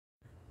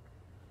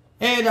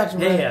Hey, Dr.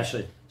 Brett. Hey,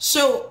 Ashley.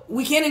 So,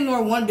 we can't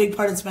ignore one big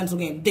part of this mental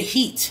game, the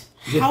heat.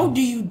 How do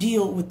you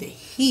deal with the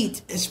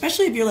heat,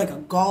 especially if you're like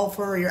a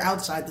golfer or you're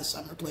outside the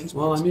summer playing sports?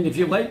 Well, I mean, if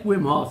you like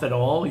Wim Hof at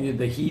all,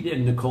 the heat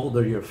and the cold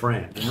are your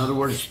friend. In other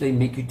words, they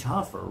make you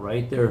tougher,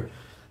 right?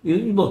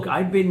 Look,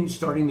 I've been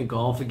starting to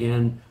golf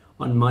again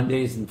on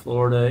Mondays in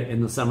Florida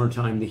in the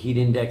summertime. The heat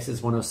index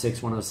is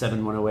 106,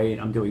 107, 108.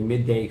 I'm doing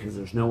midday because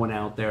there's no one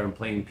out there. I'm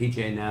playing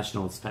PGA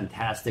National. It's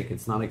fantastic.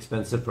 It's not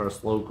expensive for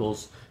us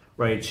locals,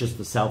 right? It's just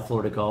the South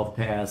Florida Golf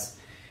Pass.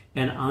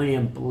 And I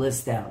am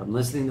blissed out. I'm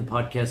listening to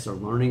podcasts or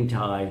learning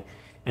Thai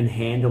and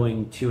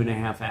handling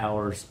 2.5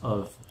 hours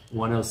of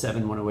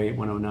 107, 108,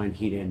 109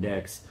 heat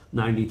index,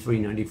 93,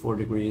 94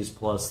 degrees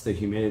plus the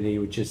humidity,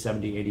 which is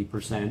 70,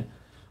 80%.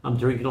 I'm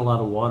drinking a lot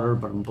of water,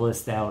 but I'm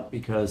blissed out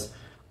because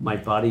my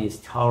body is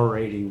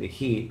tolerating the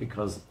heat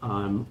because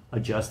I'm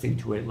adjusting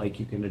to it like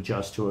you can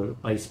adjust to an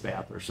ice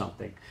bath or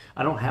something.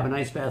 I don't have an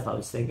ice bath. I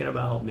was thinking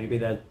about maybe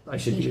that I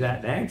should do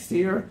that next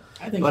year.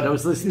 I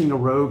was listening to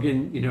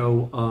Rogan.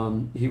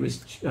 He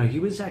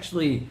was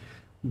actually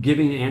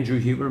giving Andrew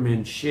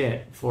Huberman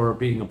shit for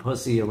being a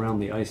pussy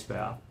around the ice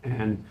bath.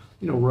 And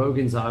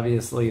Rogan's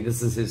obviously,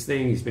 this is his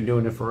thing. He's been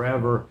doing it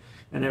forever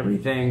and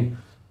everything.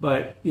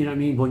 But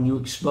when you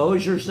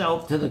expose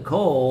yourself to the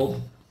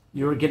cold,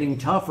 you're getting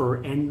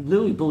tougher. And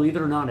literally, believe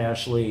it or not,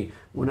 Ashley,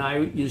 when I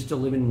used to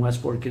live in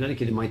Westport,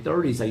 Connecticut in my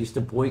 30s, I used to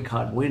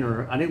boycott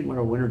winter. I didn't wear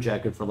a winter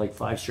jacket for like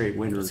 5 straight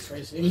winters.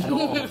 That's crazy.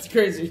 That's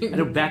crazy.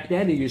 And back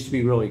then, it used to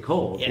be really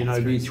cold. Yeah,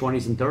 it'd be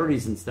 20s and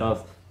 30s and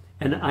stuff.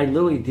 And I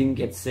literally didn't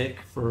get sick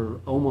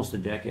for almost a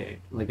decade.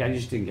 Like, I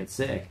just didn't get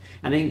sick.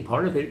 And I think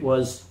part of it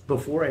was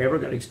before I ever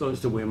got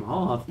exposed to Wim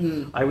Hof,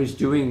 I was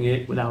doing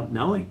it without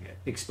knowing it,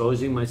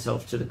 exposing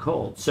myself to the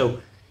cold.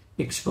 So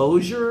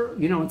exposure,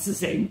 it's the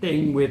same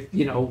thing with,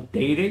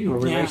 dating or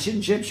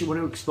relationships. You want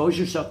to expose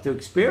yourself to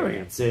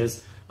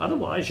experiences.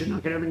 Otherwise, you're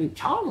not going to have any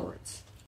tolerance.